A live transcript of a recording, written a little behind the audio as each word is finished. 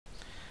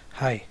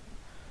Hi,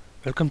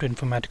 welcome to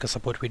Informatica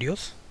Support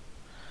Videos.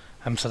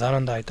 I'm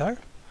Sadananda Aitar,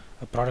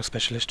 a product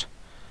specialist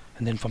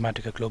in the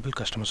Informatica Global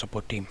Customer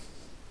Support team.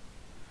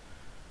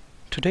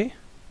 Today,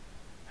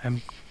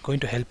 I'm going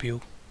to help you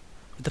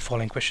with the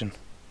following question.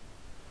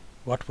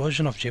 What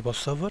version of JBoss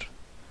server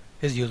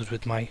is used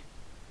with my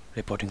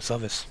reporting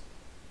service?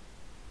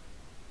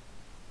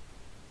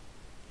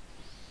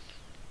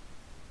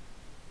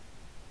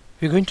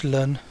 We're going to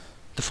learn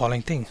the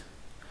following thing.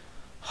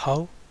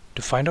 How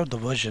to find out the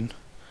version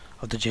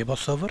of the JBoss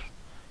server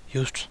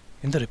used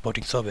in the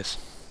reporting service.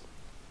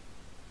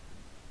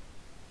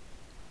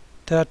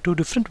 There are two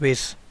different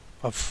ways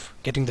of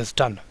getting this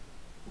done.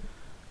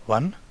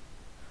 One,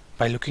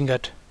 by looking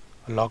at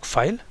a log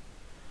file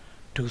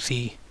to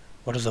see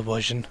what is the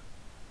version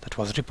that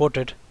was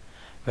reported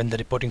when the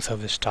reporting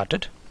service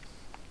started,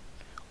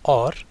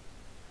 or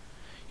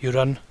you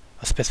run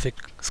a specific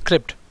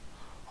script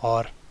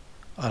or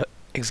a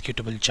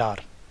executable jar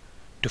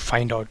to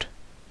find out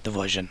the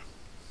version.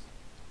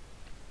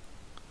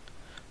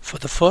 For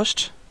the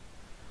first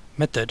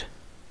method,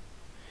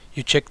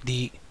 you check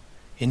the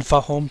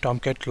infahome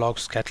tomcat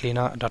logs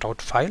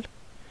catalina.out file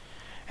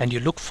and you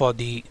look for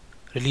the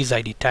release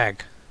ID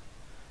tag.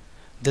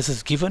 This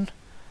is given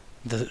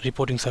the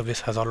reporting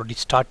service has already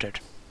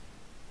started.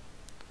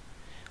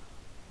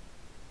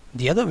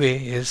 The other way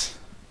is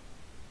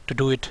to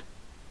do it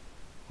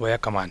via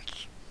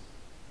commands.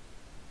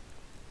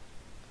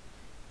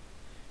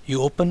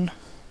 You open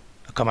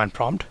a command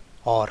prompt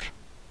or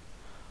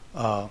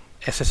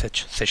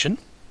SSH session,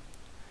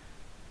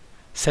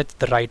 set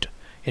the right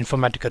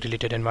Informatica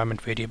related environment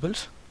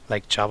variables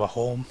like Java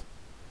home,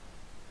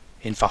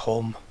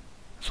 infahome,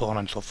 so on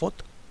and so forth.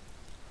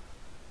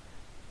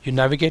 You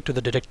navigate to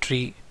the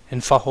directory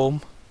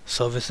infahome,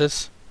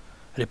 services,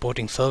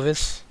 reporting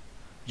service,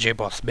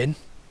 JBoss bin,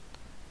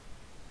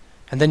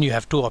 and then you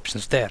have two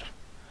options there.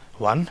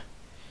 One,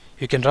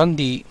 you can run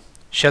the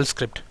shell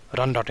script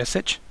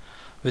run.sh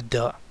with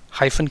the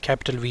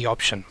 -V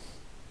option,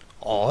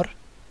 or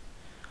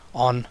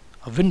on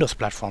a Windows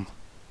platform,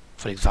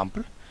 for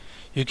example,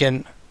 you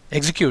can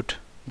execute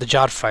the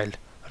jar file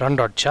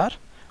run.jar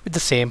with the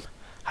same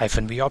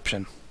 -V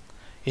option.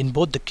 In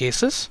both the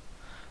cases,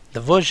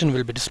 the version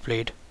will be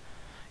displayed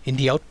in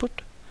the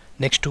output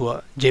next to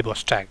a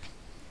JBoss tag.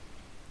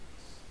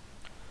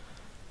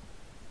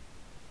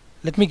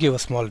 Let me give a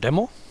small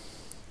demo.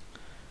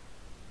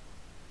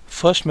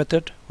 First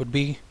method would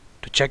be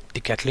to check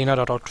the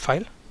catalina.out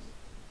file.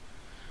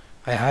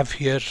 I have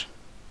here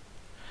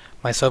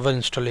my server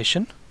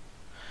installation.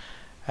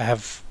 I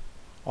have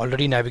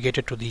already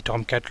navigated to the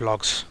tomcat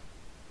logs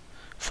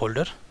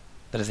folder,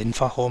 that is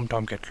infahome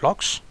tomcat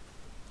logs.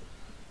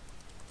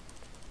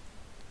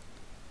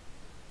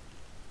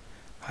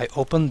 I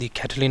open the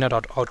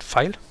catalina.out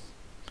file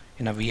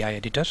in a VI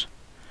editor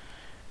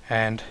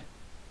and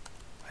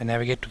I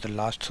navigate to the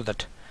last so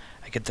that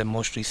I get the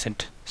most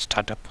recent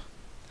startup,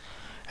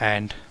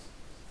 and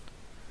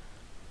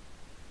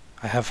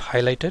I have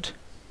highlighted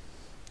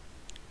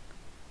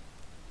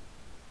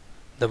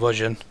the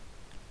version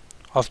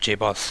of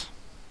JBoss.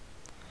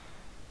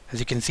 As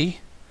you can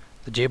see,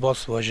 the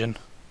JBoss version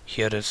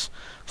here is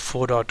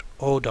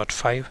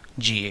 4.0.5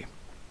 GA.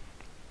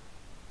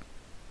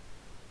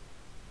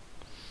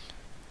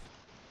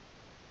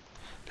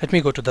 Let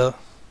me go to the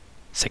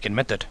second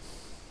method.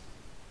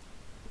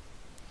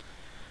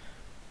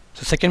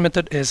 The second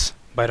method is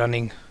by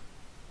running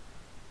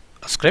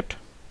a script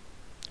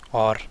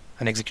or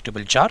an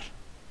executable jar.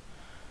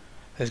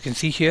 As you can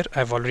see here,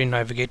 I've already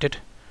navigated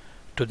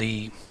to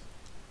the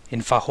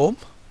infahome,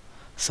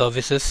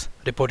 services,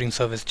 reporting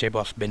service,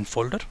 JBoss bin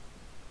folder.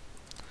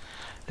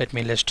 Let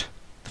me list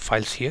the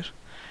files here.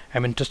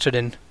 I'm interested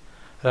in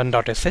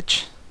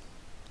run.sh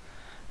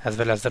as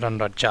well as the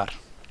run.jar.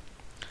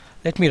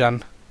 Let me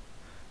run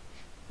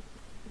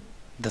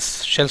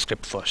this shell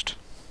script first.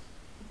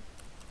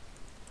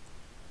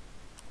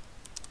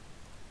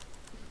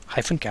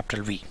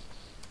 -V.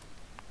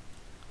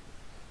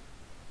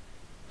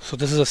 So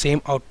this is the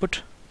same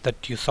output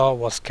that you saw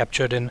was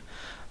captured in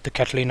the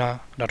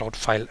catalina.out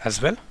file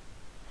as well.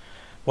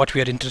 What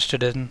we are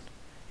interested in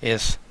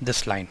is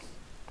this line.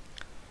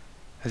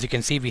 As you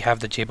can see, we have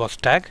the JBoss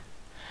tag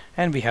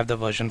and we have the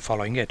version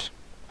following it.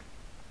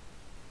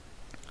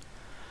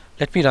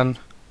 Let me run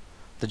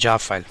the jar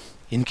file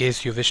in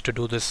case you wish to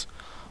do this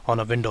on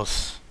a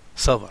Windows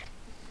server.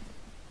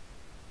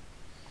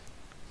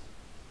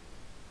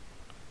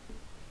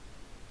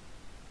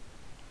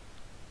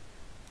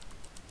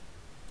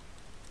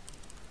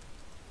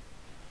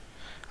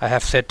 I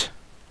have set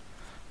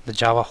the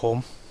Java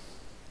home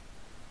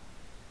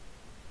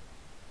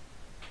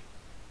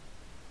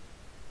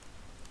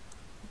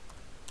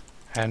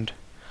and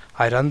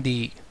I run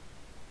the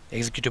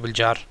executable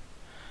jar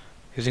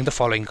using the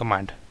following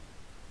command: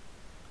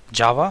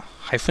 java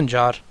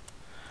 -jar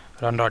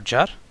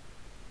run.jar.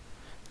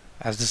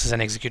 As this is an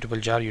executable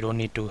jar, you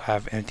don't need to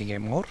have anything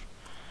more,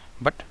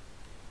 but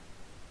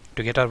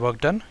to get our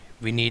work done,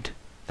 we need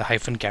the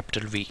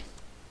 -V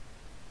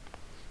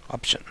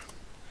option.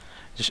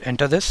 Just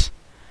enter this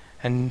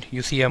and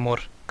you see a more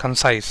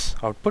concise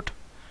output.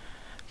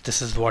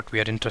 This is what we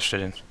are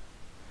interested in.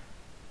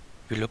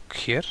 We look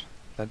here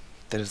that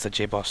there is the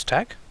JBoss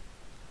tag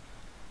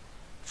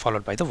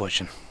followed by the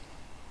version.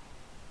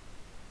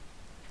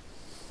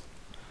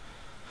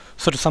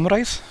 So to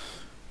summarize,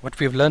 what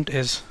we have learned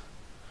is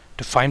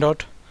to find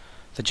out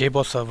the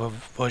JBoss server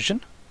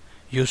version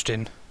used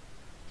in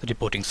the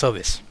reporting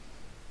service.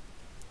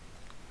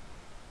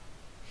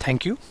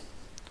 Thank you.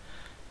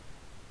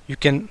 You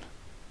can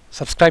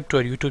subscribe to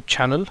our YouTube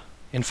channel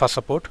Infra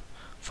Support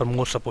for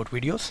more support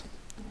videos.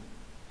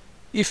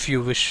 If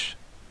you wish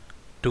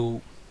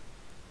to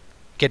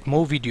get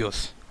more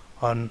videos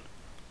on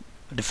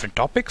different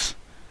topics,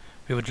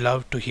 we would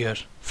love to hear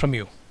from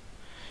you.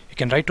 You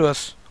can write to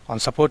us on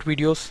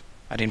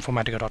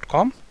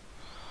supportvideos@informatica.com,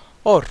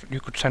 or you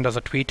could send us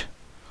a tweet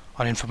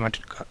on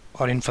Informatica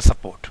or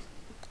InfoSupport.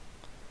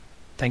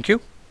 Thank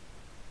you.